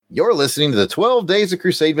You're listening to the 12 Days of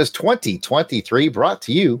Crusademas 2023, brought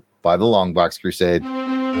to you by the Longbox Crusade.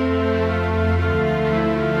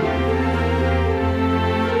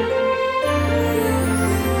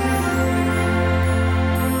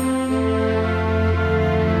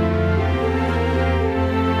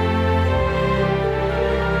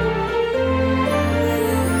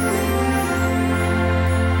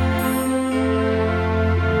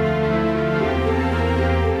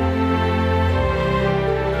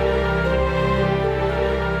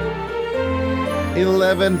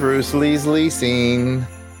 11 Bruce Lee's leasing.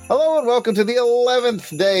 Hello and welcome to the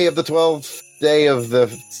 11th day of the 12th day of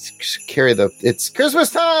it's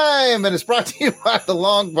Christmas time, and it's brought to you by the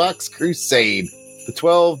Longbox Crusade. The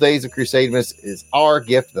 12 Days of Crusademas is our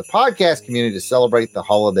gift to the podcast community to celebrate the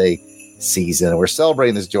holiday season. And we're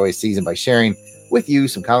celebrating this joyous season by sharing with you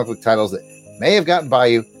some comic book titles that may have gotten by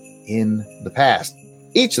you in the past.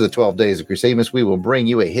 Each of the 12 Days of Crusademas, we will bring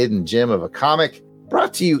you a hidden gem of a comic,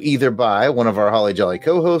 brought to you either by one of our Holly Jolly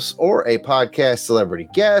co-hosts or a podcast celebrity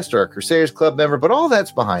guest or a Crusaders Club member, but all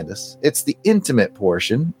that's behind us. It's the intimate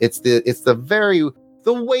portion. It's the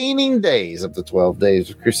waning days of the 12 Days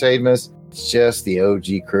of Crusademas. It's just the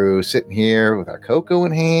OG crew sitting here with our cocoa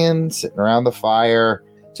in hand, sitting around the fire,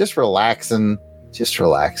 just relaxing.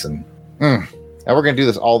 And we're going to do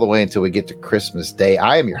this all the way until we get to Christmas Day.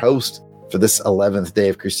 I am your host for this 11th day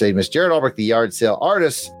of Crusademas, Jared Albrecht, the yard sale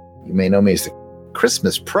artist. You may know me as the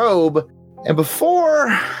Christmas Probe. And before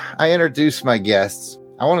I introduce my guests,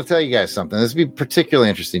 I want to tell you guys something. This will be particularly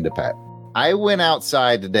interesting to Pat. I went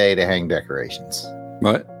outside today to hang decorations.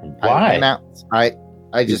 What? Why?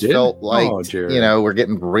 I just felt like, we're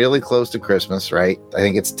getting really close to Christmas, right? I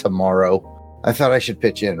think it's tomorrow. I thought I should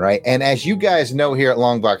pitch in, right? And as you guys know, here at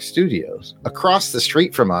Longbox Studios, across the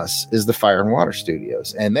street from us is the Fire and Water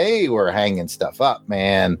Studios. And they were hanging stuff up,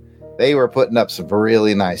 man. They were putting up some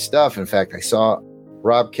really nice stuff. In fact, I saw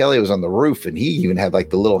Rob Kelly was on the roof, and he even had like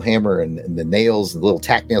the little hammer and the nails, and the little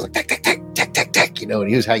tack nails, like tack, tack, tack, tack, tack, tack, and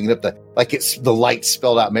he was hanging up the lights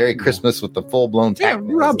spelled out Merry Christmas with the full blown tack. Yeah,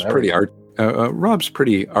 Rob's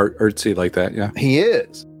pretty artsy like that. Yeah, he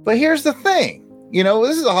is. But here's the thing,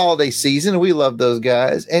 this is a holiday season, and we love those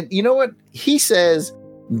guys. And you know what he says,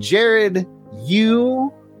 Jared,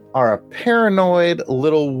 you are a paranoid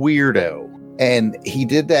little weirdo, and he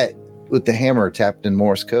did that with the hammer tapped in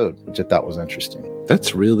Morse code, which I thought was interesting.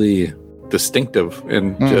 That's really distinctive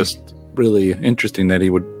and just really interesting that he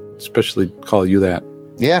would especially call you that.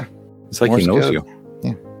 Yeah. It's like Morse he knows code. You.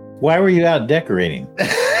 Yeah. Why were you out decorating?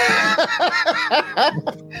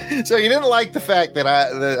 So you didn't like the fact that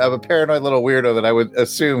I'm a paranoid little weirdo, that I would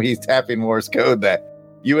assume he's tapping Morse code, that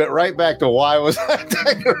you went right back to why was I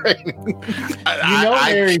decorating?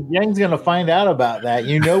 Mary Jang's going to find out about that.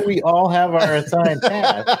 We all have our assigned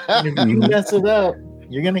tasks. And if you mess it up,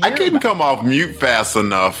 you're going to hear I couldn't come off mute fast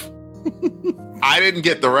enough. I didn't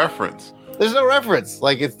get the reference. There's no reference.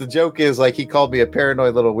 Like, the joke is like he called me a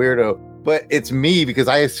paranoid little weirdo, but it's me because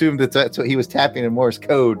I assumed that's what he was tapping in Morse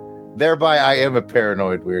code. Thereby, I am a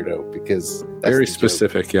paranoid weirdo because that's very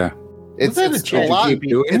specific. Yeah. It's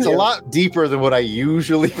a lot deeper than what I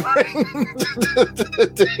usually bring to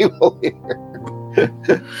the table here.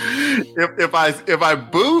 If I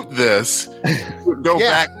boot this, go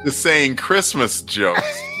back to saying Christmas jokes.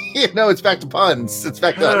 It's back to puns. It's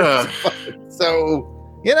back to puns.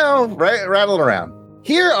 So, rattling around.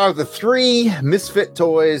 Here are the 3 misfit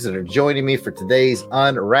toys that are joining me for today's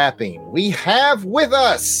unwrapping. We have with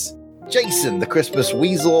us Jason, the Christmas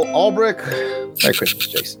Weasel Albrecht. Merry Christmas,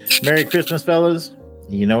 Jason. Merry Christmas, fellas.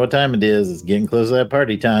 You know what time it is. It's getting close to that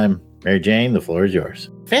party time. Mary Jane, the floor is yours.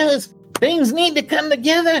 Fellas, things need to come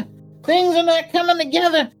together. Things are not coming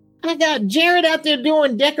together. I got Jared out there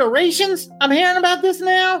doing decorations. I'm hearing about this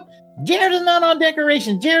now. Jared is not on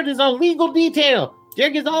decorations. Jared is on legal detail.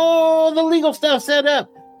 Jared gets all the legal stuff set up.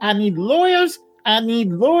 I need lawyers.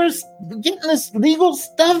 Getting this legal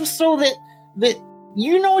stuff so that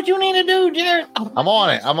you know what you need to do, Jared. I'm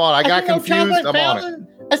on it. I got confused. I'm on it.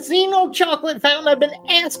 I see no chocolate fountain. I've been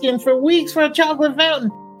asking for weeks for a chocolate fountain.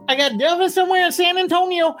 I got Delvin somewhere in San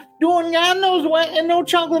Antonio doing God knows what and no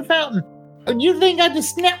chocolate fountain. You think I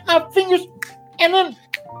just snap my fingers and then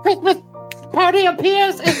Christmas party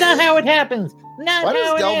appears? It's not how it happens. Why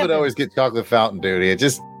does Delvin always get chocolate fountain duty? It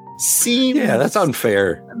just seems... Yeah, that's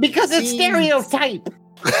unfair. Because it's stereotype.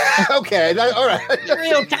 Okay, all right.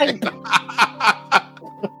 Stereotype.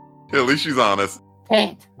 At least she's honest.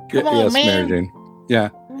 Pat, come on, man. Mary Jane. Yeah.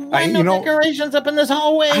 No decorations up in this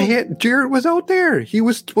hallway. Jared was out there. He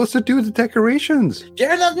was supposed to do the decorations.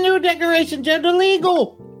 Jared doesn't do decorations. Jared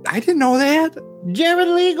illegal. I didn't know that. Jared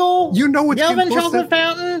legal. You know what's Delvin chocolate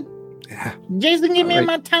fountain. Jason, give me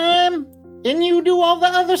my time, and you do all the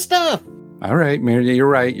other stuff. All right, Mary, you're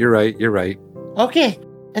right. Okay,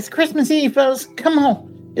 it's Christmas Eve, fellas. Come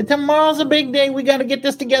on. Tomorrow's a big day. We got to get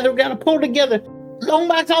this together. We got to pull together. Long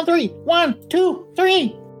box on 3. 1, 2,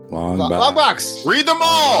 3. Long box. Read them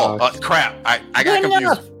all. Crap. I got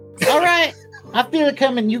confused. All right. I feel it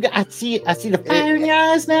coming. I see the fire in your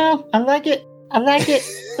eyes now. I like it.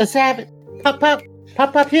 Let's have it. Pop,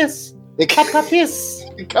 hiss. Pop, hiss.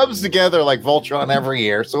 It comes together like Voltron every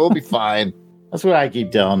year, so we'll be fine. That's what I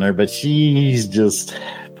keep telling her, but she's just,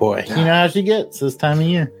 boy, you know how she gets this time of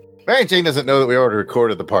year. Mary Jane doesn't know that we already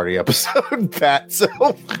recorded the party episode, Pat, so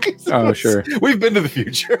oh, sure. We've been to the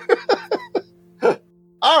future.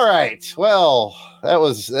 All right. Well,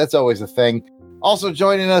 that's always a thing. Also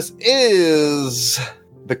joining us is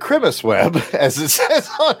the Crimus Web, as it says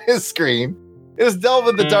on his screen. It is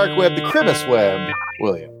Delvin the Dark Web, the Crimus Web.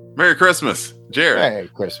 William. Merry Christmas, Jared. Merry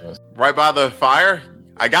Christmas. Right by the fire.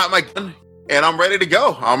 I got my gun and I'm ready to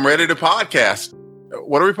go. I'm ready to podcast.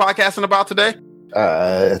 What are we podcasting about today?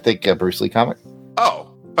 I think Bruce Lee comic.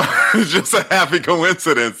 Oh, it's just a happy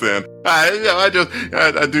coincidence then. I do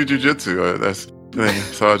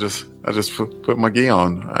jujitsu. So I just put my gi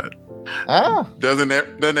on. Doesn't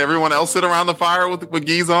everyone else sit around the fire with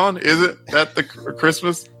gis on? Is it at the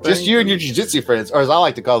Christmas thing? Just you and your jiu-jitsu friends, or as I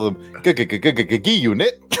like to call them, gi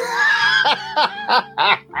unit.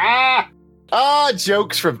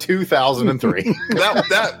 Jokes from 2003.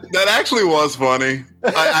 that actually was funny.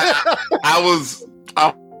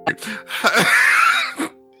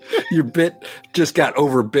 Your bit just got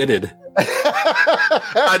overbitted.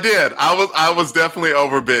 I did. I was definitely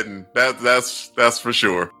overbitten. That's for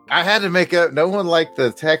sure. I had to make up. No one liked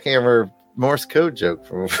the Tech Hammer Morse code joke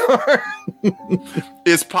from before.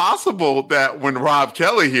 It's possible that when Rob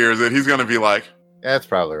Kelly hears it, he's going to be like, "That's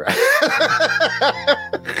probably right."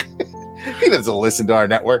 He doesn't listen to our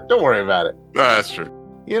network. Don't worry about it. That's true.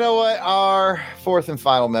 You know what? Our fourth and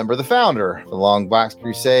final member, the founder of the Long Box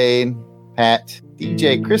Crusade, Pat,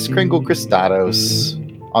 DJ Chris Kringle Christados.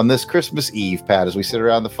 On this Christmas Eve, Pat, as we sit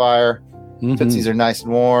around the fire, Tootsies are nice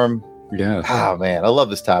and warm. Yeah. Oh, man. I love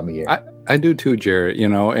this time of year. I do too, Jared.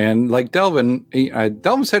 And like Delvin,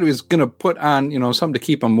 Delvin said he was going to put on, something to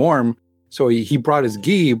keep him warm. So he brought his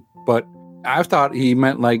gi, but I thought he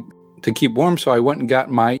meant like to keep warm. So I went and got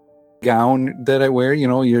my gown that I wear,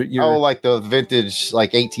 your like the vintage,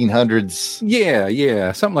 like 1800s.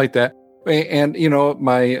 Yeah. Something like that. And,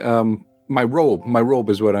 my robe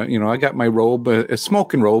is what I got my robe, a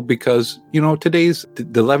smoking robe, because, today's the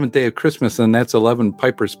 11th day of Christmas and that's 11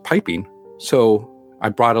 pipers piping. So I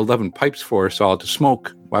brought 11 pipes for us all to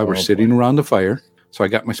smoke while we're sitting around the fire. So I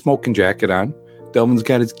got my smoking jacket on. Delvin's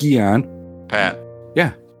got his gi on. Pat.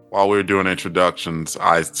 Yeah. While we were doing introductions,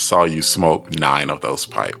 I saw you smoke 9 of those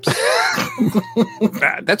pipes.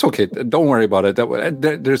 That's okay. Don't worry about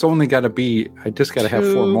it. There's only got to be, I just got to have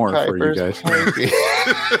 4 more for you guys.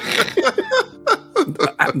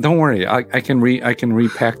 Don't worry. I can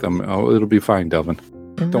repack them. Oh, it'll be fine, Delvin.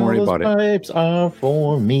 Don't worry about it. Pipes are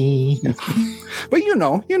for me. But you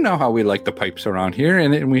know how we like the pipes around here,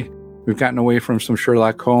 and we've gotten away from some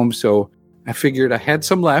Sherlock Holmes, so I figured I had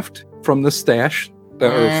some left from the stash,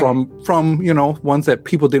 or from ones that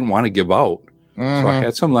people didn't want to give out. So I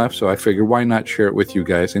had some left, so I figured why not share it with you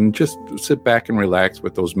guys and just sit back and relax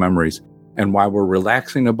with those memories. And while we're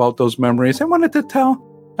relaxing about those memories, I wanted to tell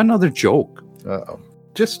another joke. Uh-oh.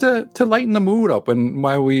 Just to lighten the mood up, and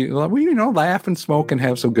while we laugh and smoke and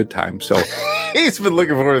have some good time. So he's been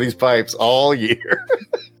looking for one of these pipes all year.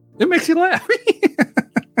 It makes you laugh.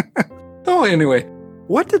 Oh, anyway,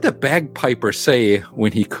 what did the bagpiper say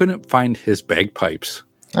when he couldn't find his bagpipes?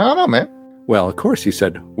 I don't know, man. Well, of course, he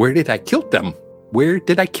said, "Where did I kill them? Where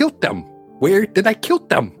did I kill them? Where did I kill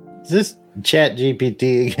them?" Is this Chat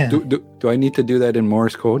GPT again? Do I need to do that in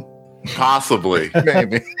Morse code? Possibly.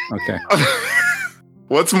 Maybe. Okay.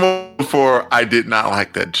 What's more for I did not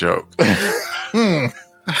like that joke?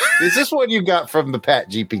 Is this what you got from the Pat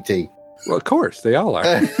GPT? Well, of course, they all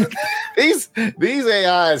are. These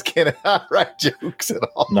AIs cannot write jokes at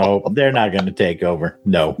all. No, they're not going to take over.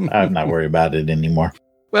 No, I'm not worried about it anymore.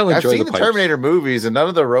 Well, I've enjoy seen the pipes. Terminator movies, and none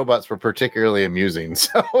of the robots were particularly amusing.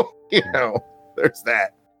 So, there's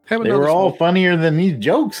that. They were all funnier than these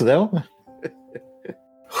jokes, though.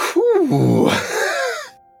 Whew.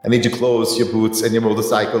 I need your clothes, your boots, and your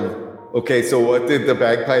motorcycle. Okay, so what did the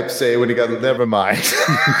bagpipe say when he got... Never mind.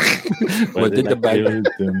 What did the bagpipe...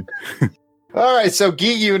 All right, so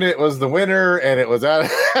Geek Unit was the winner, and it was out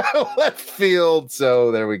of left field,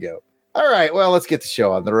 so there we go. All right, well, let's get the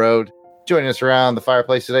show on the road. Joining us around the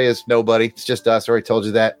fireplace today is nobody. It's just us. I already told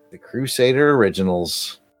you that. The Crusader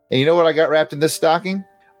Originals. And you know what I got wrapped in this stocking?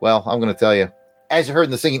 Well, I'm going to tell you. As you heard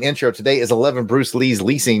in the singing intro, today is 11 Bruce Lee's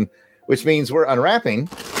leasing, which means we're unwrapping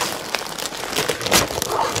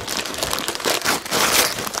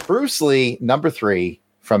Bruce Lee, number 3,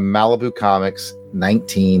 from Malibu Comics,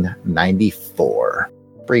 1994.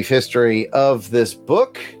 Brief history of this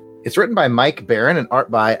book. It's written by Mike Barron and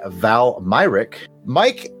art by Val Myrick.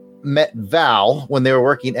 Mike met Val when they were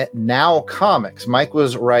working at Now Comics. Mike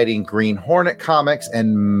was writing Green Hornet comics,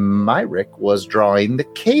 and Myrick was drawing the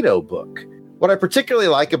Kato book. What I particularly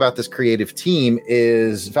like about this creative team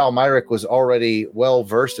is Val Myrick was already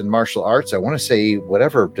well-versed in martial arts. I want to say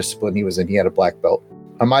whatever discipline he was in, he had a black belt.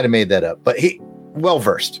 I might have made that up, but he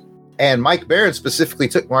well-versed. And Mike Barron specifically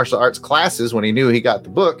took martial arts classes when he knew he got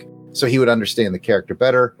the book, so he would understand the character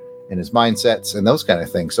better and his mindsets and those kind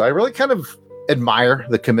of things. So I really kind of admire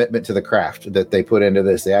the commitment to the craft that they put into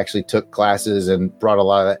this. They actually took classes and brought a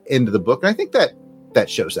lot of that into the book. And I think that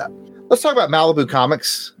shows up. Let's talk about Malibu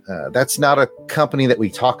Comics. That's not a company that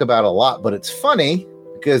we talk about a lot, but it's funny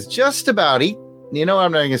because just about I'm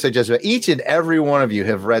not going to say just about each and every one of you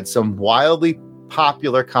have read some wildly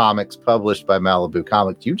popular comics published by Malibu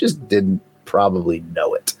Comics. You just didn't probably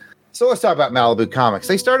know it. So let's talk about Malibu Comics.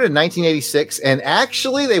 They started in 1986, and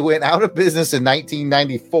actually they went out of business in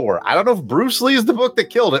 1994. I don't know if Bruce Lee is the book that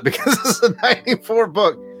killed it because it's a 94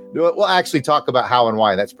 book. We'll actually talk about how and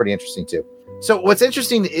why. That's pretty interesting too. So what's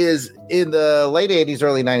interesting is in the late 80s,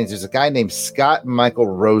 early 90s, there's a guy named Scott Michael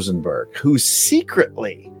Rosenberg who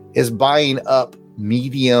secretly is buying up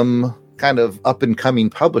medium kind of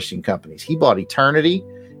up-and-coming publishing companies. He bought Eternity.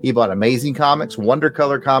 He bought Amazing Comics, Wonder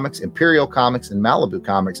Color Comics, Imperial Comics, and Malibu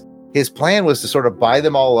Comics. His plan was to sort of buy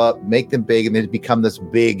them all up, make them big, and then become this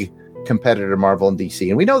big competitor to Marvel and DC.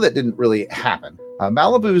 And we know that didn't really happen.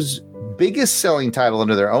 Malibu's biggest selling title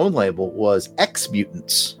under their own label was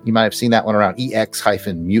X-Mutants. You might have seen that one around,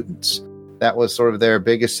 EX-Mutants. That was sort of their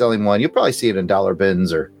biggest selling one. You'll probably see it in dollar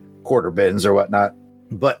bins or quarter bins or whatnot.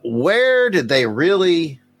 But where did they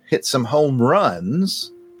really hit some home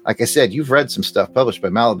runs? Like I said, you've read some stuff published by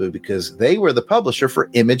Malibu because they were the publisher for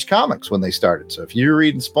Image Comics when they started. So if you're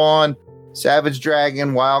reading Spawn, Savage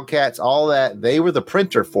Dragon, Wildcats, all that, they were the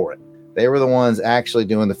printer for it. They were the ones actually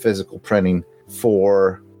doing the physical printing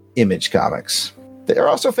for Image Comics. They are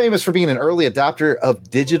also famous for being an early adopter of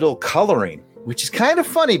digital coloring, which is kind of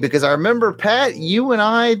funny because I remember, Pat, you and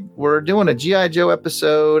I were doing a G.I. Joe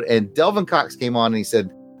episode and Delvin Cox came on and he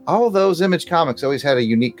said, all those Image Comics always had a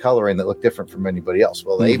unique coloring that looked different from anybody else.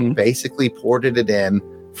 Well, they basically ported it in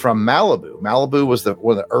from Malibu. Malibu was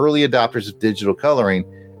one of the early adopters of digital coloring,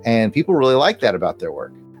 and people really liked that about their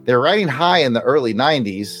work. They were riding high in the early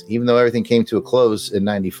 90s, even though everything came to a close in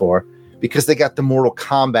 94, because they got the Mortal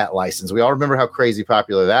Kombat license. We all remember how crazy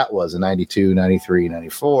popular that was in 92, 93,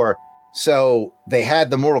 94. So they had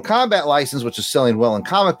the Mortal Kombat license, which was selling well in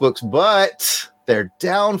comic books, but their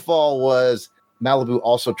downfall was Malibu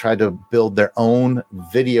also tried to build their own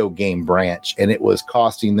video game branch, and it was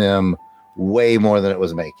costing them way more than it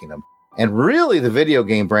was making them. And really, the video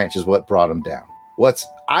game branch is what brought them down. What's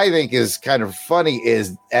I think is kind of funny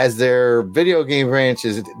is as their video game branch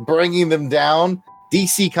is bringing them down,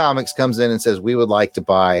 DC Comics comes in and says, we would like to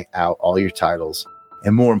buy out all your titles.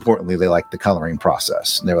 And more importantly, they like the coloring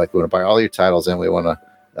process. And they're like, we want to buy all your titles and we want to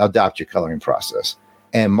adopt your coloring process.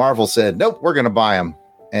 And Marvel said, nope, we're going to buy them.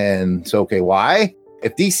 And so, okay, why?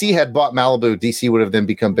 If DC had bought Malibu, DC would have then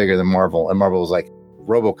become bigger than Marvel. And Marvel was like,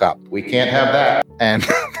 RoboCop, we can't have that. And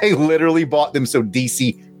they literally bought them so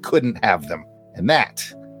DC couldn't have them. And that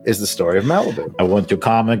is the story of Malibu. I want your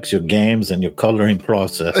comics, your games, and your coloring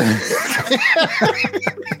process.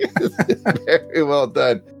 Very well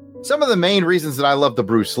done. Some of the main reasons that I love the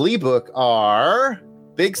Bruce Lee book are,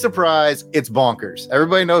 big surprise, it's bonkers.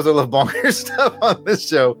 Everybody knows I love bonkers stuff on this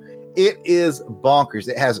show. It is bonkers.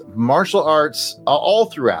 It has martial arts all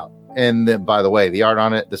throughout. And then, by the way, the art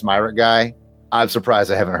on it, this Myrick guy, I'm surprised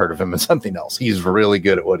I haven't heard of him in something else. He's really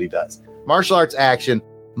good at what he does. Martial arts action,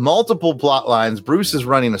 multiple plot lines. Bruce is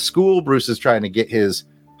running a school. Bruce is trying to get his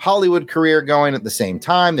Hollywood career going at the same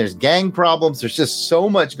time. There's gang problems. There's just so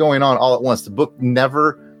much going on all at once. The book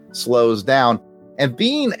never slows down. And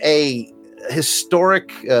being a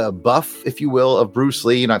historic buff, if you will, of Bruce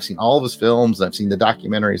Lee, and I've seen all of his films, and I've seen the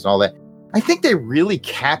documentaries and all that, I think they really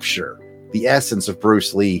capture the essence of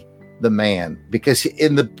Bruce Lee, the man, because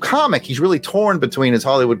in the comic, he's really torn between his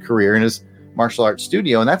Hollywood career and his martial arts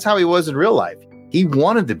studio, and that's how he was in real life. He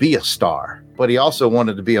wanted to be a star, but he also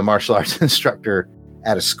wanted to be a martial arts instructor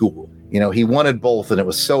at a school. You know, he wanted both, and it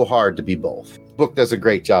was so hard to be both. The book does a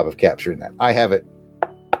great job of capturing that. I have it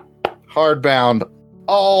hardbound,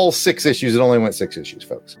 all 6 issues. It only went 6 issues,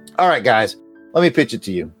 folks. All right, guys, let me pitch it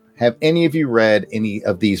to you. Have any of you read any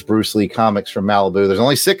of these Bruce Lee comics from Malibu? There's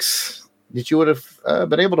only 6 that you would have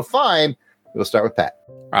been able to find. We'll start with Pat.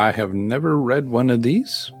 I have never read one of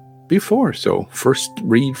these before, so first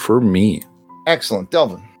read for me. Excellent.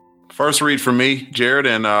 Delvin. First read for me, Jared,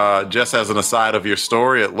 and just as an aside of your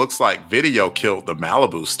story, it looks like Video killed the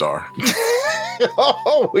Malibu star.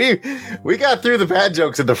 Oh, we got through the bad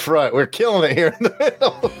jokes in the front. We're killing it here in the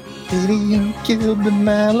middle. Video killed the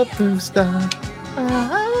Malibu star.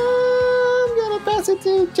 I'm gonna pass it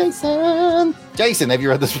to Jason. Jason, have you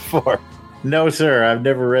read this before? No, sir. I've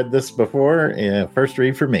never read this before. First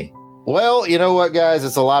read for me. Well, you know what, guys?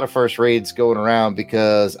 It's a lot of first reads going around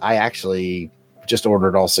because I actually just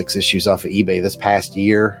ordered all 6 issues off of eBay this past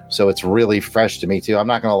year. So it's really fresh to me, too. I'm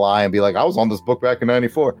not going to lie and be like, I was on this book back in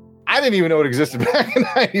 94. I didn't even know it existed back in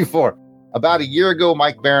 94. About a year ago,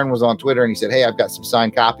 Mike Barron was on Twitter and he said, hey, I've got some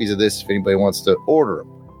signed copies of this if anybody wants to order them.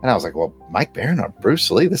 And I was like, well, Mike Barron on Bruce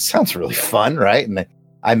Lee? This sounds really fun, right? And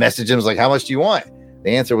I messaged him, I was like, how much do you want?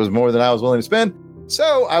 The answer was more than I was willing to spend.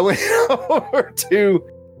 So I went over to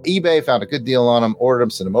eBay, found a good deal on them, ordered them,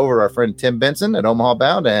 sent them over to our friend Tim Benson at Omaha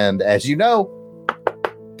Bound. And as you know,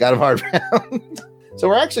 got them hardbound. So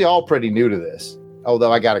we're actually all pretty new to this.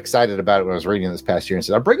 Although I got excited about it when I was reading this past year and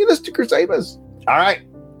said, I'm bringing this to Crusademas. All right.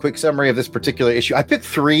 Quick summary of this particular issue. I picked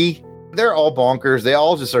 3. They're all bonkers. They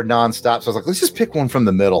all just are nonstop. So I was like, let's just pick one from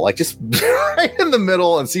the middle, like just right in the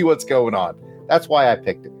middle and see what's going on. That's why I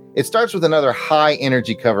picked it. It starts with another high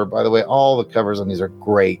energy cover. By the way, all the covers on these are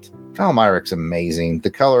great. Val Meyrick's amazing.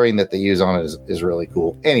 The coloring that they use on it is really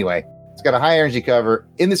cool. Anyway, it's got a high energy cover.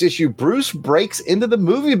 In this issue, Bruce breaks into the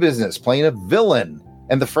movie business playing a villain.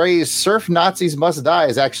 And the phrase surf Nazis must die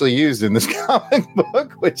is actually used in this comic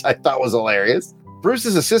book, which I thought was hilarious.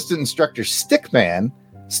 Bruce's assistant instructor, Stickman,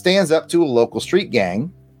 stands up to a local street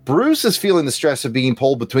gang. Bruce is feeling the stress of being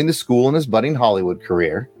pulled between the school and his budding Hollywood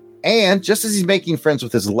career. And just as he's making friends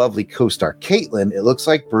with his lovely co-star, Caitlin, it looks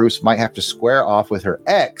like Bruce might have to square off with her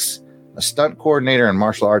ex, a stunt coordinator and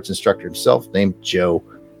martial arts instructor himself named Joe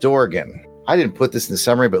Dorgan. I didn't put this in the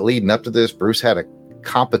summary, but leading up to this, Bruce had a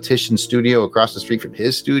competition studio across the street from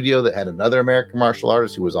his studio that had another American martial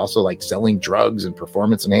artist who was also like selling drugs and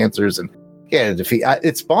performance enhancers. And yeah,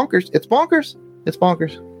 it's bonkers. It's bonkers. It's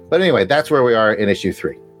bonkers. But anyway, that's where we are in issue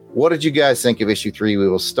 3. What did you guys think of issue 3? We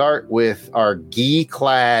will start with our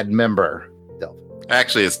gi-clad member, Delvin.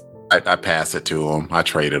 Actually, I passed it to him. I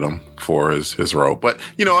traded him for his robe. But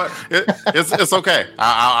you know what? It's okay.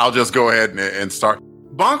 I'll just go ahead and start.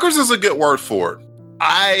 Bonkers is a good word for it.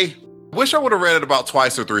 I wish I would have read it about 2 or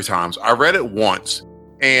 3 times. I read it once,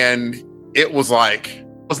 and it was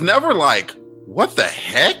never like, what the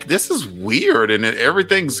heck? This is weird. And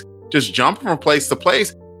everything's just jumping from place to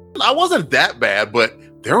place. I wasn't that bad, but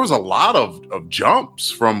there was a lot of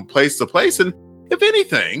jumps from place to place. And if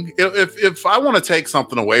anything, if I want to take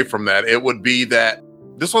something away from that, it would be that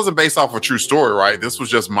this wasn't based off a true story, right? This was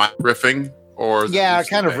just my riffing or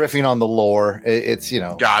kind of riffing on the lore. It's,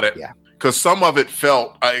 got it. Yeah. Because some of it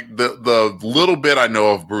felt like the little bit I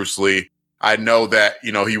know of Bruce Lee, I know that,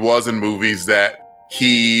 he was in movies that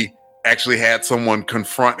he actually had someone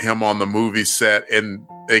confront him on the movie set and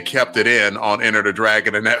they kept it in on Enter the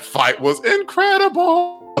Dragon, and that fight was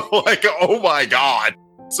incredible. Like, oh my God.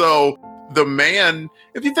 So the man,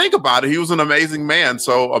 if you think about it, he was an amazing man.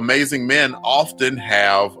 So amazing men often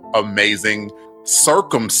have amazing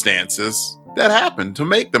circumstances that happen to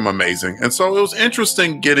make them amazing. And so it was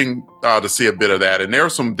interesting getting to see a bit of that. And there were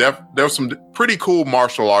some pretty cool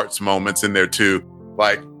martial arts moments in there too.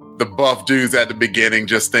 Like the buff dudes at the beginning,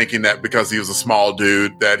 just thinking that because he was a small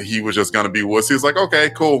dude that he was just going to be wussy. He's like,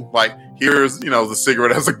 okay, cool. Like here's, the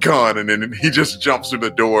cigarette as a gun. And then he just jumps through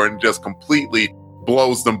the door and just completely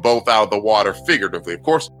blows them both out of the water, figuratively, of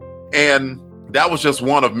course. And that was just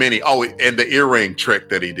one of many. Oh, and the earring trick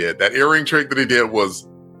that he did. That earring trick that he did was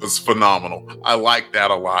phenomenal. I like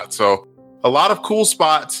that a lot. So a lot of cool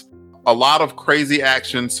spots, a lot of crazy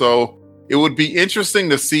action. So it would be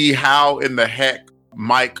interesting to see how in the heck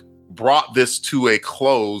Mike brought this to a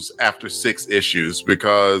close after 6 issues,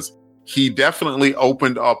 because he definitely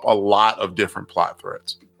opened up a lot of different plot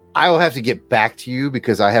threads. I will have to get back to you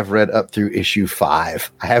because I have read up through issue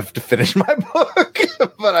 5. I have to finish my book,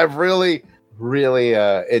 but I'm really, really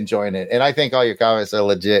enjoying it. And I think all your comments are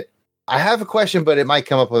legit. I have a question, but it might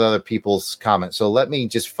come up with other people's comments. So let me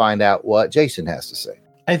just find out what Jason has to say.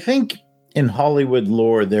 I think in Hollywood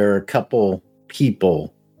lore, there are a couple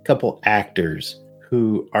actors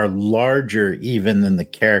who are larger even than the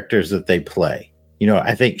characters that they play.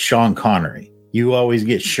 I think Sean Connery. You always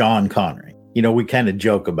get Sean Connery. We kind of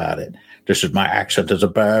joke about it. This is my accent as a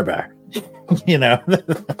barber. you know,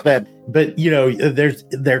 but you know, there's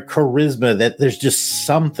their charisma, that there's just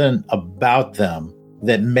something about them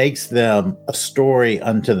that makes them a story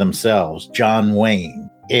unto themselves. John Wayne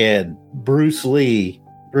and Bruce Lee,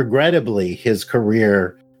 regrettably, his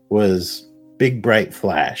career was big, bright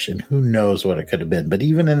flash, and who knows what it could have been. But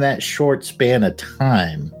even in that short span of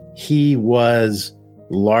time, he was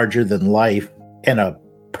larger than life and a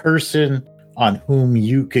person on whom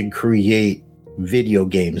you could create video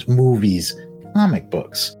games, movies, comic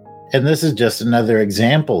books. And this is just another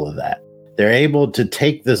example of that. They're able to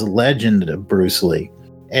take this legend of Bruce Lee.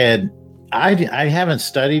 And I haven't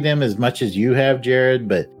studied him as much as you have, Jared,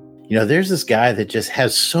 but you know, there's this guy that just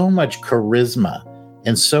has so much charisma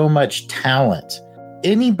and so much talent.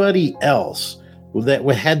 Anybody else that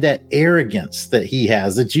had that arrogance that he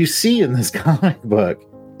has, that you see in this comic book,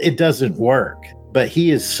 it doesn't work. But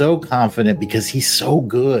he is so confident because he's so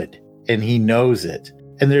good and he knows it.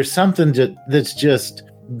 And there's something that's just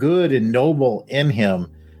good and noble in him,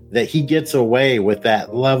 that he gets away with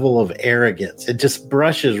that level of arrogance. It just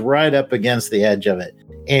brushes right up against the edge of it.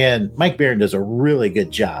 And Mike Baron does a really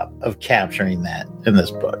good job of capturing that in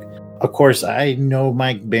this book. Of course, I know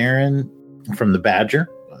Mike Baron from The Badger,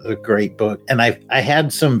 a great book. And I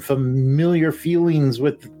had some familiar feelings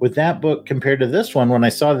with that book compared to this one when I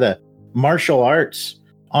saw the martial arts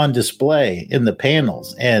on display in the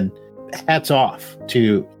panels. And hats off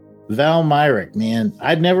to Val Myrick, man.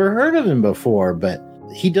 I'd never heard of him before, but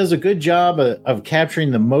he does a good job of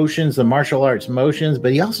capturing the motions, the martial arts motions,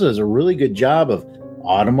 but he also does a really good job of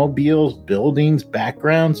automobiles, buildings,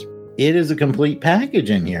 backgrounds. It is a complete package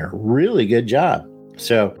in here. Really good job.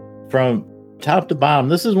 So from top to bottom,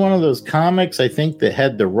 this is one of those comics, I think, that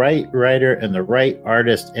had the right writer and the right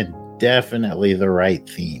artist and definitely the right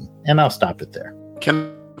theme. And I'll stop it there.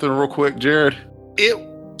 Can real quick, Jared?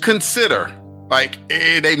 Consider, like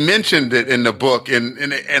they mentioned it in the book,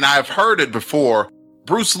 and I've heard it before.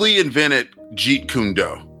 Bruce Lee invented Jeet Kune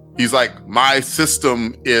Do. He's like, my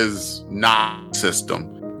system is not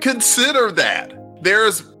system. Consider that.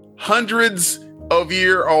 There's hundreds of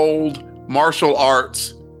year-old martial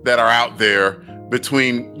arts that are out there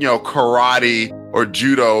between, you know, karate or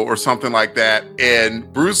judo or something like that.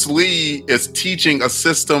 And Bruce Lee is teaching a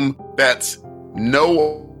system that's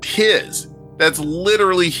his. That's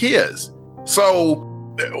literally his. So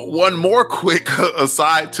one more quick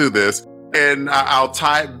aside to this, and I'll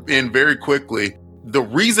tie it in very quickly. The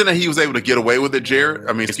reason that he was able to get away with it,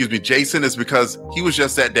 Jason, is because he was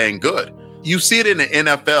just that dang good. You see it in the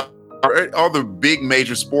NFL or other big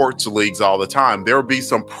major sports leagues all the time. There will be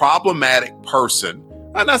some problematic person,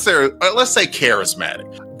 not necessarily, let's say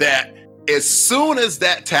charismatic, that as soon as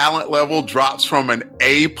that talent level drops from an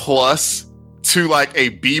A+ to like a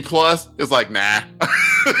B+, it's like, nah,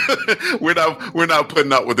 we're not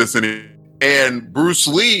putting up with this anymore. And Bruce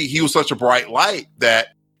Lee, he was such a bright light that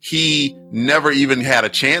he never even had a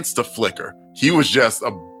chance to flicker. He was just a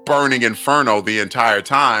burning inferno the entire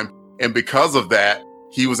time. And because of that,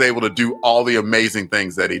 he was able to do all the amazing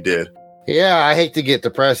things that he did. Yeah, I hate to get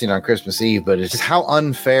depressing on Christmas Eve, but it's just how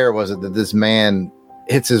unfair was it that this man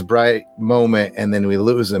hits his bright moment and then we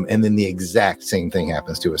lose him, and then the exact same thing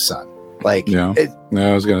happens to his son. Like, yeah,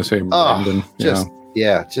 I was going to say, Brandon,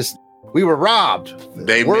 just we were robbed.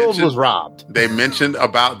 The world was robbed. They mentioned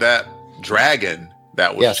about that dragon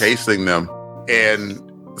that was chasing them. And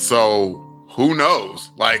so who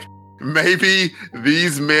knows? Like, maybe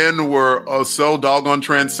these men were so doggone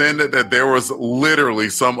transcendent that there was literally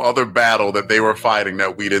some other battle that they were fighting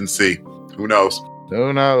that we didn't see. Who knows?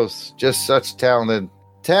 Who knows? Just such talented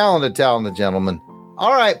gentlemen.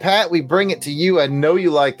 All right, Pat, we bring it to you. I know you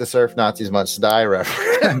like the Surf Nazis Must Die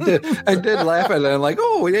reference. I did laugh at it. I'm like,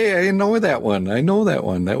 oh, yeah, I know that one.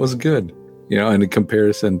 That was good. You know, in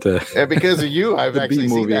comparison to... And because of you, I've actually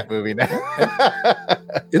seen that movie now.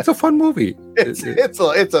 It's a fun movie. It's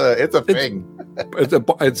a thing.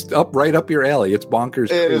 It's right up your alley. It's bonkers.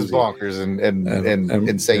 It crazy. is bonkers and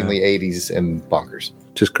insanely 80s and bonkers.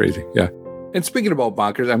 Just crazy, yeah. And speaking about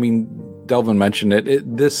bonkers, I mean, Delvin mentioned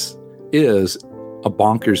it. This is a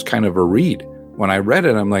bonkers kind of a read. When I read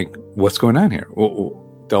it, I'm like, what's going on here? Well,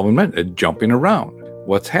 Delvin mentioned jumping around.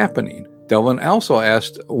 What's happening? Delvin also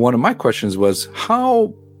asked, one of my questions was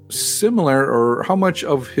how similar or how much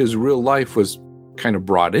of his real life was kind of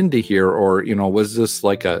brought into here, or, you know, was this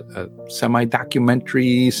like a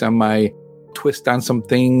semi-documentary, semi-twist on some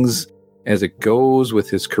things as it goes with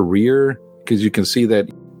his career? Because you can see that,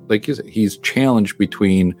 like you said, he's challenged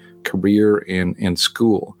between career and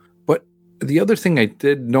school. But the other thing I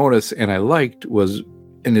did notice and I liked was,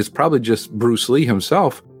 and it's probably just Bruce Lee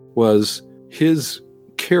himself, was his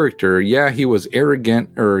character, yeah, he was arrogant,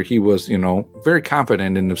 or he was, very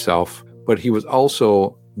confident in himself, but he was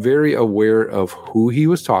also very aware of who he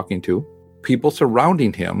was talking to, people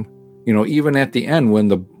surrounding him. Even at the end when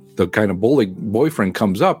the kind of bully boyfriend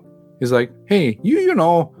comes up, he's like, hey,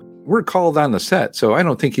 we're called on the set, so I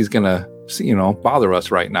don't think he's gonna, bother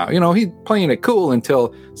us right now. He's playing it cool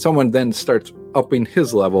until someone then starts upping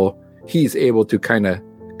his level. He's able to kind of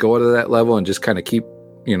go to that level and just kind of keep,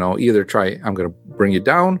 either try, I'm going to bring you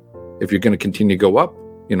down. If you're going to continue to go up,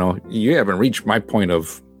 you haven't reached my point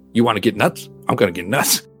of, you want to get nuts? I'm going to get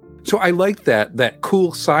nuts. So I like that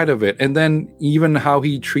cool side of it. And then even how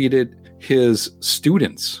he treated his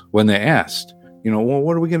students when they asked, well,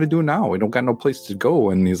 what are we going to do now? We don't got no place to go.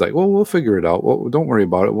 And he's like, well, we'll figure it out. Well, don't worry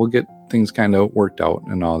about it. We'll get things kind of worked out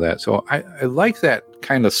and all that. So I like that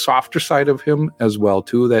kind of softer side of him as well,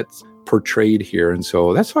 too, that's portrayed here. And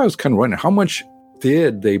so that's why I was kind of wondering, how much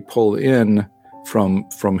did they pull in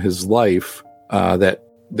from his life that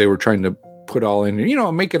they were trying to put all in,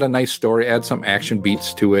 make it a nice story, add some action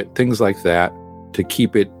beats to it, things like that, to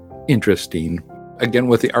keep it interesting. Again,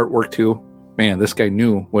 with the artwork too, man, this guy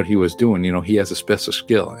knew what he was doing. He has a special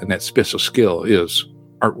skill, and that special skill is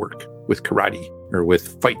artwork with karate or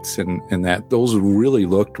with fights, and that those really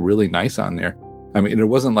looked really nice on there. I mean, it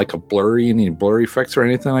wasn't like any blurry effects or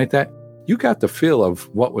anything like that. You got the feel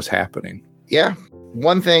of what was happening. Yeah.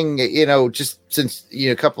 One thing, just since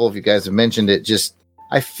a couple of you guys have mentioned it, just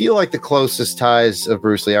I feel like the closest ties of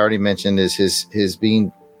Bruce Lee I already mentioned is his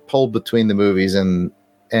being pulled between the movies and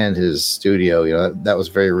his studio. That was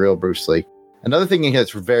very real Bruce Lee. Another thing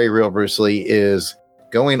that's very real Bruce Lee is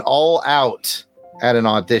going all out at an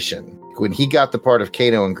audition. When he got the part of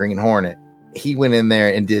Kato in Green Hornet, he went in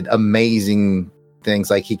there and did amazing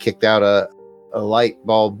things. Like he kicked out a light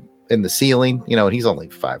bulb in the ceiling, and he's only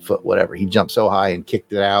 5 foot, whatever. He jumped so high and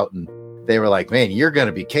kicked it out. And they were like, man, you're going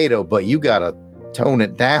to be Kato, but you got to tone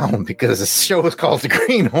it down because the show was called the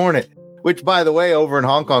Green Hornet, which, by the way, over in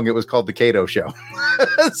Hong Kong, it was called the Kato Show.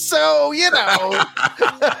 So,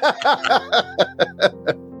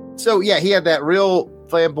 so yeah, he had that real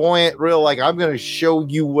flamboyant, real, like, I'm going to show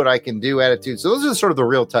you what I can do attitude. So those are sort of the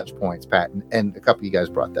real touch points, Pat, and a couple of you guys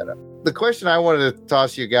brought that up. The question I wanted to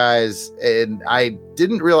toss you guys, and I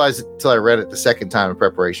didn't realize it until I read it the second time in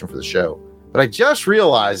preparation for the show, but I just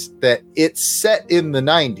realized that it's set in the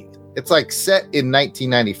 90s. It's like set in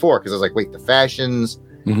 1994, because I was like, wait, the fashions,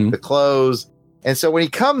 the clothes. And so when he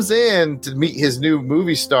comes in to meet his new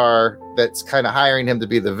movie star that's kind of hiring him to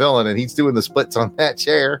be the villain, and he's doing the splits on that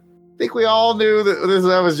chair, I think we all knew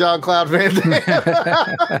that was Jean-Claude Van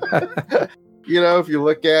Damme. If you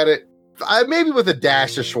look at it, maybe with a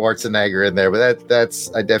dash of Schwarzenegger in there, but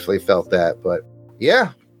that's I definitely felt that. But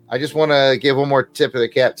yeah, I just want to give one more tip of the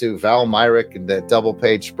cap to Val Myrick and that double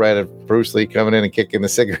page spread of Bruce Lee coming in and kicking the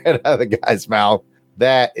cigarette out of the guy's mouth.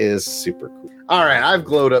 That is super cool. All right, I've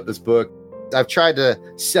glowed up this book. I've tried to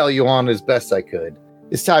sell you on as best I could.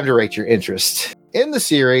 It's time to rate your interest in the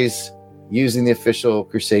series using the official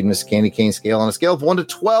Crusademas candy cane scale on a scale of 1 to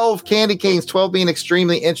 12 candy canes, 12 being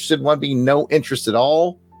extremely interested, 1 being no interest at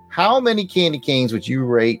all. How many candy canes would you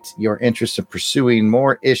rate your interest in pursuing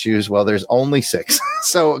more issues? Well, there's only 6.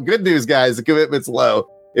 So good news, guys. The commitment's low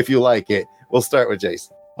if you like it. We'll start with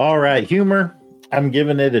Jason. All right. Humor, I'm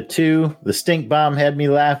giving it a 2. The stink bomb had me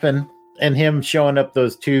laughing. And him showing up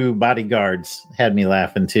those 2 bodyguards had me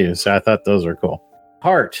laughing too. So I thought those were cool.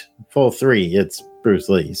 Heart, full 3. It's Bruce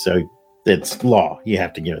Lee. So it's law. You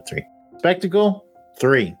have to give it 3. Spectacle,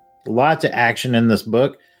 3. Lots of action in this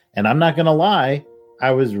book. And I'm not going to lie.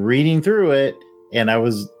 I was reading through it, and I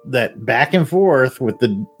was that back and forth with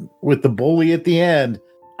the bully at the end.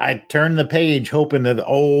 I turned the page hoping that,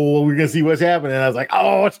 we're gonna see what's happening. And I was like,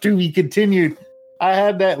 it's to be continued. I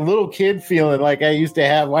had that little kid feeling like I used to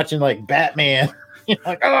have watching like Batman.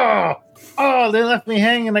 Like, they left me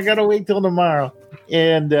hanging. I gotta wait till tomorrow.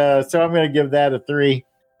 And so I'm gonna give that a 3.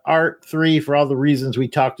 Art, 3 for all the reasons we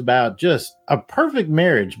talked about. Just a perfect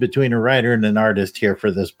marriage between a writer and an artist here for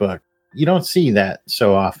this book. You don't see that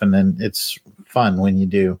so often, and it's fun when you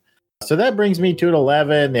do. So that brings me to an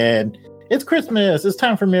 11, and it's Christmas. It's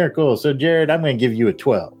time for miracles. So, Jared, I'm going to give you a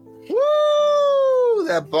 12. Woo!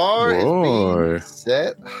 That bar is being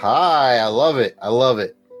set high. I love it.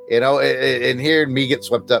 And here me get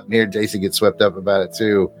swept up, and here Jason gets swept up about it,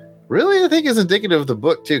 too. Really, I think it's indicative of the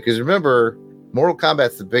book, too, because remember, Mortal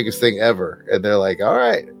Kombat's the biggest thing ever. And they're like, all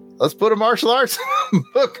right, let's put a martial arts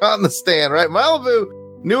book on the stand, right? Malibu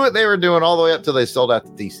knew what they were doing all the way up till they sold out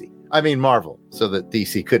to DC. I mean, Marvel, so that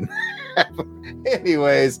DC couldn't have them.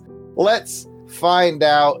 Anyways, let's find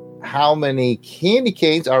out how many candy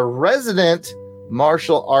canes our resident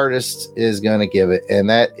martial artist is going to give it, and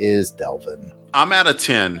that is Delvin. I'm at a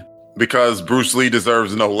 10 because Bruce Lee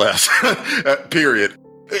deserves no less. Period.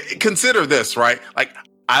 Consider this, right? Like,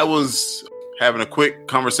 I was having a quick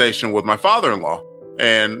conversation with my father-in-law,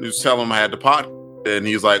 and he was telling him I had the pot, and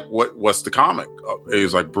he's like, what's the comic? He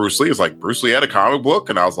was like, Bruce Lee. He's like, Bruce Lee had a comic book?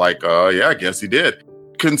 And I was like, yeah, I guess he did.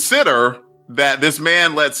 Consider that this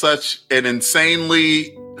man led such an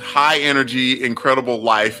insanely high energy, incredible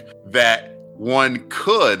life that one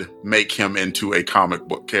could make him into a comic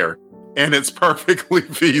book character. And it's perfectly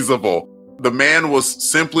feasible. The man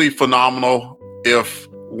was simply phenomenal. If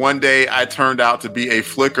one day I turned out to be a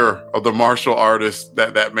flicker of the martial artist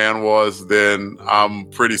that man was, then I'm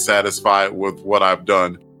pretty satisfied with what I've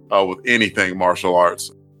done with anything martial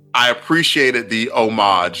arts. I appreciated the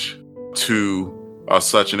homage to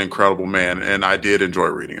such an incredible man, and I did enjoy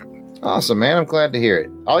reading it. Awesome, man. I'm glad to hear it.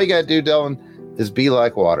 All you got to do, Delvin, is be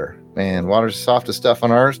like water. Man, water's the softest stuff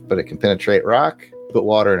on earth, but it can penetrate rock. Put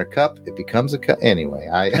water in a cup, it becomes a cup. Anyway,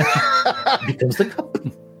 It becomes a cup.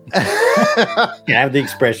 You have the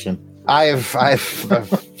expression. I've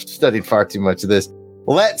studied far too much of this.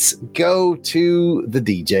 Let's go to the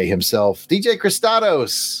DJ himself. DJ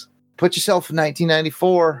Crusademas. Put yourself in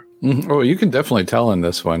 1994. Oh, you can definitely tell in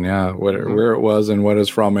this one, yeah, where it was and what it's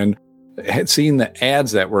from. And had seen the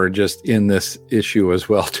ads that were just in this issue as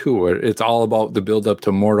well, too. Where it's all about the build up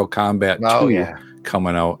to Mortal Kombat 2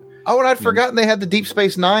 coming out. Oh, and I'd forgotten they had the Deep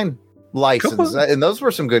Space Nine license, and those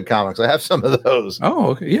were some good comics. I have some of those.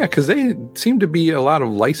 Oh, yeah, because they seem to be a lot of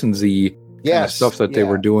licensee kind of stuff that they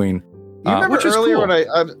were doing. You remember earlier when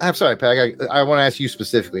I'm sorry, Peg, I want to ask you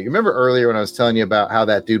specifically. You remember earlier when I was telling you about how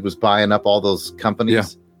that dude was buying up all those companies? Yeah.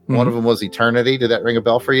 One of them was Eternity. Did that ring a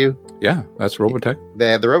bell for you? Yeah, that's Robotech.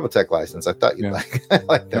 They had the Robotech license. I thought you'd like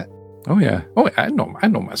that. Oh yeah. Oh, I know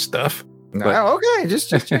my stuff. Oh, okay.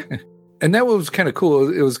 Just and that was kind of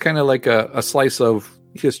cool. It was kind of like a slice of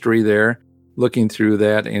history there, looking through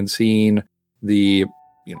that and seeing the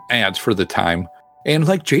ads for the time. And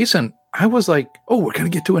like Jason, I was like, oh, we're gonna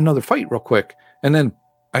get to another fight real quick. And then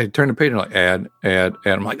I turned the page and like ad.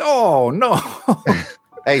 I'm like, oh no.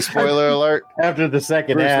 Hey, spoiler alert. After the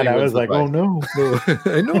second ad, I was like, oh, no.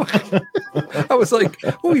 I know. I was like,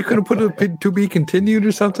 oh, you could have put a to be continued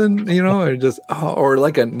or something, or just, or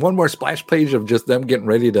like one more splash page of just them getting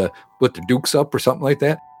ready to put the dukes up or something like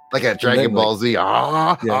that. Like a Dragon Ball Z.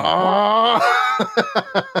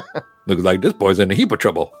 Looks like this boy's in a heap of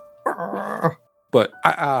trouble. But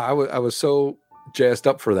I was so jazzed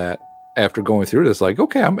up for that after going through this. Like,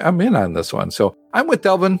 okay, I'm in on this one. So I'm with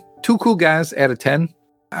Delvin. 2 cool guys out of 10.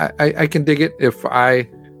 I can dig it. If I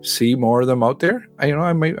see more of them out there,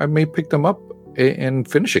 I may pick them up and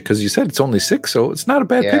finish it, because you said it's only 6, so it's not a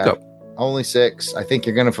bad pickup. Only 6. I think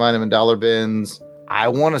you're going to find them in dollar bins. I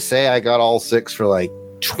want to say I got all 6 for like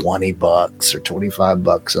 $20 or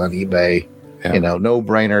 $25 on eBay. Yeah. No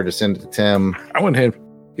brainer to send it to Tim.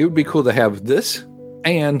 It would be cool to have this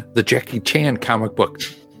and the Jackie Chan comic book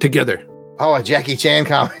together. Oh, a Jackie Chan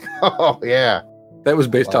comic. Oh yeah, that was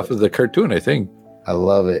based off of the cartoon, I think. I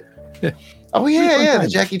love it. Oh, yeah, the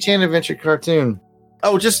Jackie Chan adventure cartoon.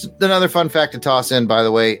 Oh, just another fun fact to toss in, by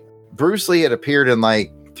the way. Bruce Lee had appeared in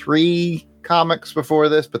like 3 comics before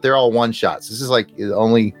this, but they're all one-shots. This is like the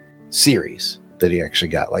only series that he actually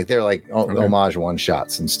got. Like, they're like homage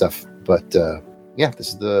one-shots and stuff. But, this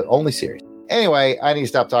is the only series. Anyway, I need to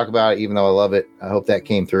stop talking about it, even though I love it. I hope that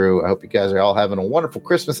came through. I hope you guys are all having a wonderful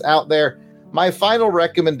Christmas out there. My final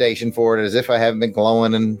recommendation for it is, if I haven't been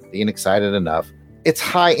glowing and being excited enough, it's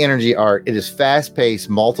high energy art. It is fast paced,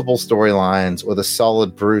 multiple storylines with a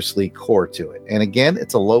solid Bruce Lee core to it. And again,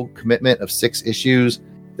 it's a low commitment of 6 issues.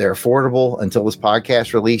 They're affordable until this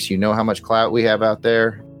podcast release. You know how much clout we have out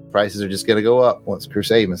there. Prices are just going to go up once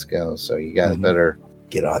Crusademas goes. So you guys better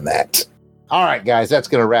get on that. All right, guys, that's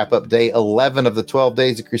going to wrap up day 11 of the 12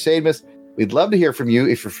 days of Crusademas. We'd love to hear from you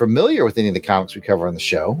if you're familiar with any of the comics we cover on the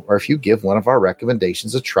show, or if you give one of our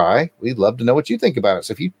recommendations a try. We'd love to know what you think about it.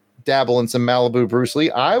 So if you dabble in some Malibu Bruce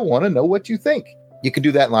Lee, I want to know what you think. You can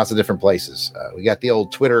do that in lots of different places. We got the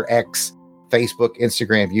old Twitter, X, Facebook,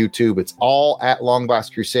 Instagram, YouTube. It's all at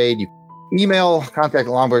Longbox Crusade. You email contact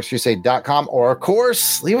at longboxcrusade.com, or of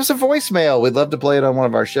course, leave us a voicemail. We'd love to play it on one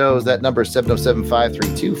of our shows. That number is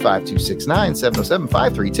 707-532-5269,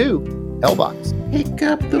 707-532-LBOX. Pick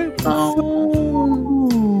up the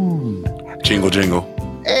phone. Jingle, jingle.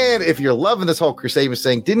 And if you're loving this whole Crusademas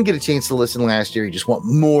thing, didn't get a chance to listen last year, you just want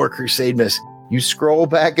more Crusademas, you scroll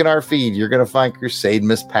back in our feed, you're going to find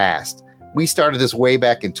Crusademas Past. We started this way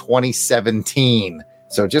back in 2017.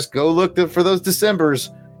 So just go look for those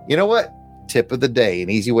Decembers. You know what? tip of the day. An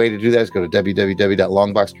easy way to do that is go to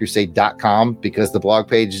www.longboxcrusade.com because the blog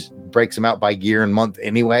page breaks them out by year and month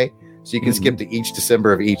anyway. So you can skip to each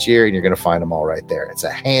December of each year and you're going to find them all right there. It's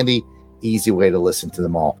a handy, easy way to listen to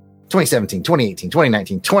them all. 2017, 2018,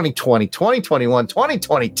 2019, 2020, 2021,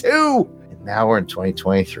 2022. And now we're in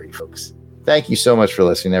 2023, folks. Thank you so much for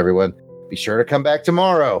listening, everyone. Be sure to come back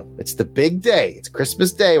tomorrow. It's the big day. It's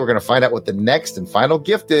Christmas Day. We're going to find out what the next and final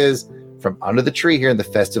gift is from under the tree here in the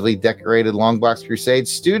festively decorated Longbox Crusade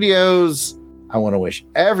studios. I want to wish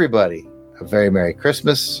everybody a very Merry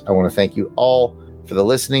Christmas. I want to thank you all for the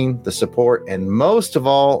listening, the support, and most of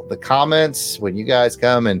all, the comments when you guys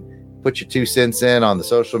come and put your 2 cents in on the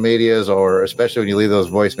social medias, or especially when you leave those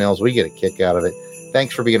voicemails. We get a kick out of it.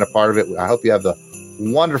 Thanks for being a part of it. I hope you have the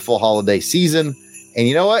wonderful holiday season. And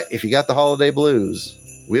you know what? If you got the holiday blues,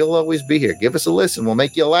 we'll always be here. Give us a listen. We'll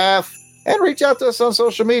make you laugh. And reach out to us on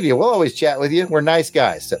social media. We'll always chat with you. We're nice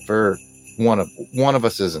guys, except for one of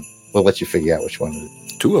us isn't. We'll let you figure out which one it is.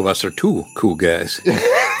 2 of us are 2 cool guys.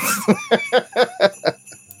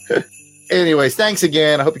 Anyways, thanks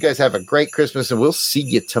again. I hope you guys have a great Christmas, and we'll see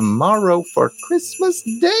you tomorrow for Christmas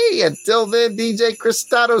Day. Until then, DJ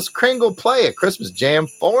Cristado's Kringle play a Christmas jam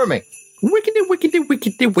for me. Wickedy, wickedy,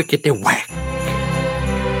 wickedy, wickedy, whack.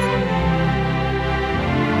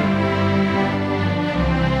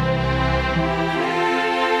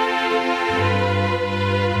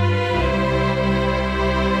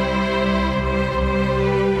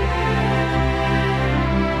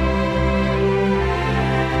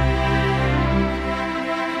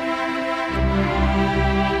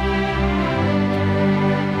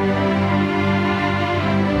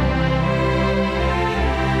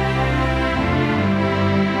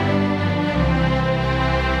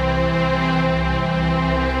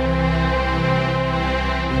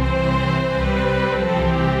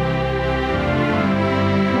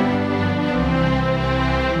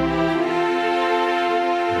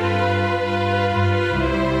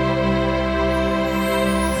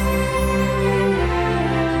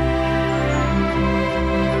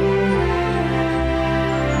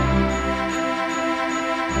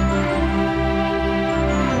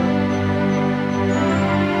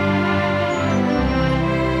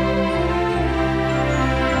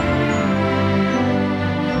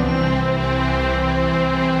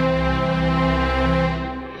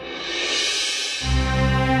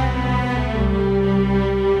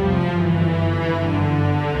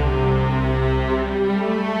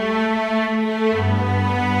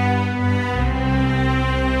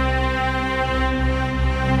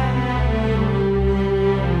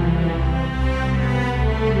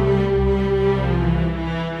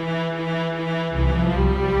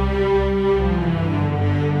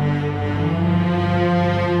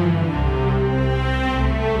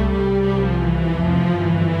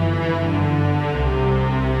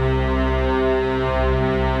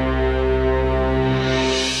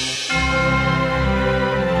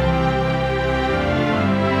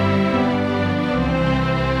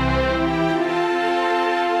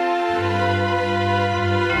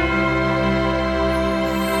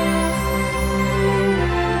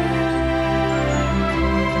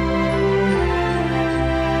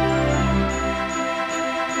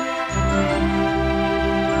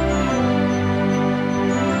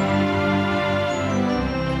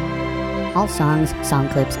 All songs, song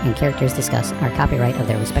clips, and characters discussed are copyright of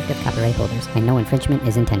their respective copyright holders, and no infringement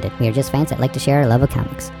is intended. We are just fans that like to share our love of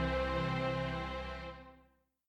comics.